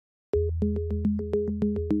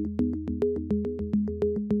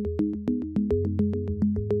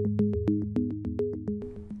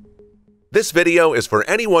This video is for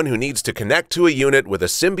anyone who needs to connect to a unit with a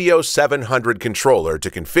Symbio 700 controller to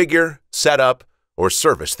configure, set up, or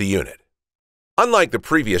service the unit. Unlike the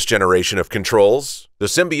previous generation of controls, the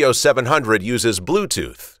Symbio 700 uses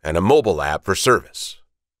Bluetooth and a mobile app for service.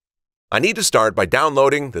 I need to start by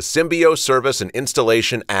downloading the Symbio Service and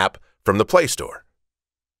Installation app from the Play Store.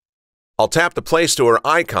 I'll tap the Play Store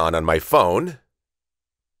icon on my phone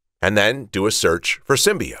and then do a search for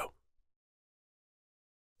Symbio.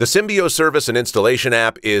 The Symbio Service and Installation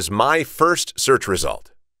app is my first search result.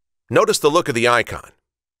 Notice the look of the icon.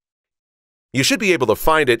 You should be able to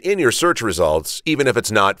find it in your search results even if it's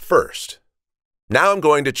not first. Now I'm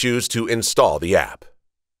going to choose to install the app.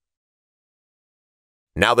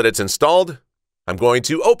 Now that it's installed, I'm going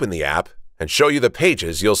to open the app and show you the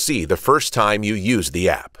pages you'll see the first time you use the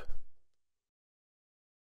app.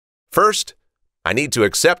 First, I need to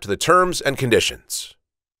accept the terms and conditions.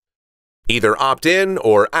 Either opt in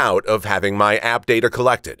or out of having my app data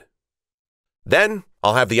collected. Then,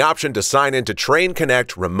 I'll have the option to sign into Train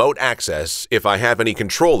Connect Remote Access if I have any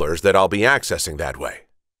controllers that I'll be accessing that way.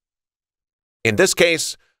 In this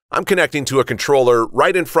case, I'm connecting to a controller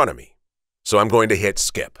right in front of me, so I'm going to hit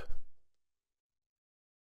Skip.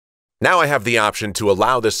 Now I have the option to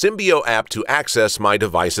allow the Symbio app to access my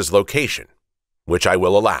device's location, which I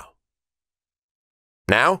will allow.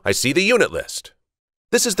 Now I see the unit list.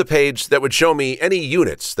 This is the page that would show me any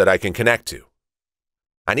units that I can connect to.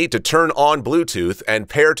 I need to turn on Bluetooth and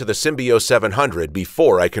pair to the Symbio 700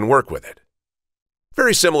 before I can work with it.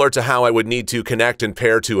 Very similar to how I would need to connect and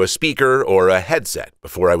pair to a speaker or a headset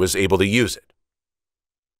before I was able to use it.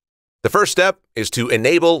 The first step is to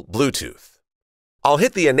enable Bluetooth. I'll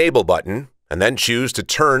hit the Enable button and then choose to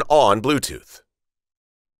turn on Bluetooth.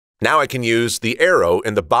 Now I can use the arrow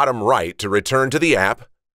in the bottom right to return to the app,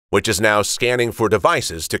 which is now scanning for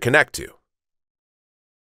devices to connect to.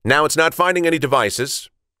 Now it's not finding any devices.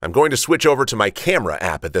 I'm going to switch over to my camera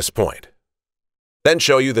app at this point. Then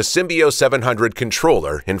show you the Symbio 700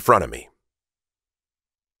 controller in front of me.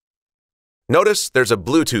 Notice there's a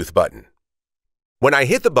Bluetooth button. When I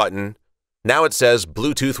hit the button, now it says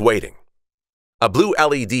Bluetooth waiting. A blue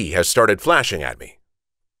LED has started flashing at me.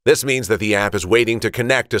 This means that the app is waiting to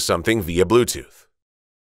connect to something via Bluetooth.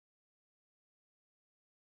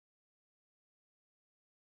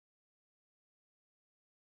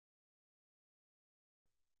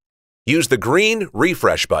 Use the green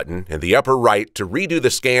refresh button in the upper right to redo the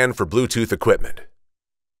scan for Bluetooth equipment.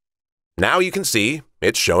 Now you can see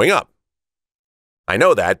it's showing up. I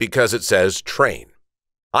know that because it says Train.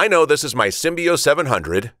 I know this is my Symbio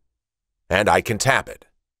 700, and I can tap it.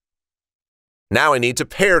 Now I need to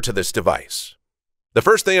pair to this device. The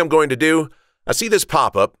first thing I'm going to do, I see this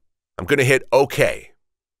pop-up, I'm going to hit OK.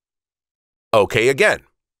 OK again.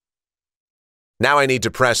 Now I need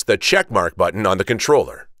to press the checkmark button on the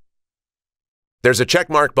controller. There's a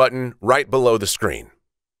checkmark button right below the screen.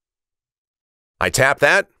 I tap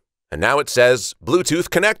that, and now it says Bluetooth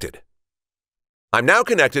connected. I'm now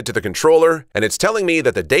connected to the controller, and it's telling me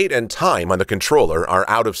that the date and time on the controller are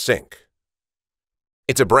out of sync.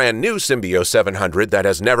 It's a brand new Symbio 700 that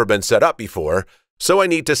has never been set up before, so I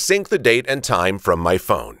need to sync the date and time from my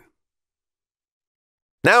phone.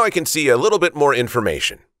 Now I can see a little bit more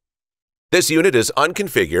information. This unit is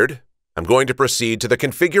unconfigured. I'm going to proceed to the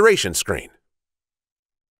configuration screen.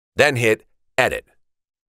 Then hit Edit.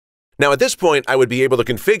 Now at this point, I would be able to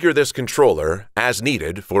configure this controller as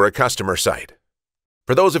needed for a customer site.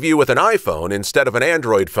 For those of you with an iPhone instead of an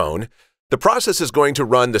Android phone, the process is going to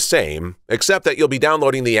run the same, except that you'll be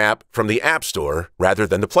downloading the app from the App Store rather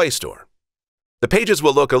than the Play Store. The pages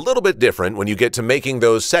will look a little bit different when you get to making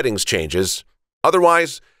those settings changes.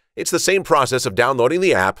 Otherwise, it's the same process of downloading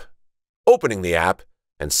the app, opening the app,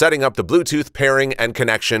 and setting up the Bluetooth pairing and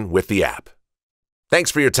connection with the app. Thanks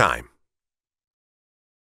for your time.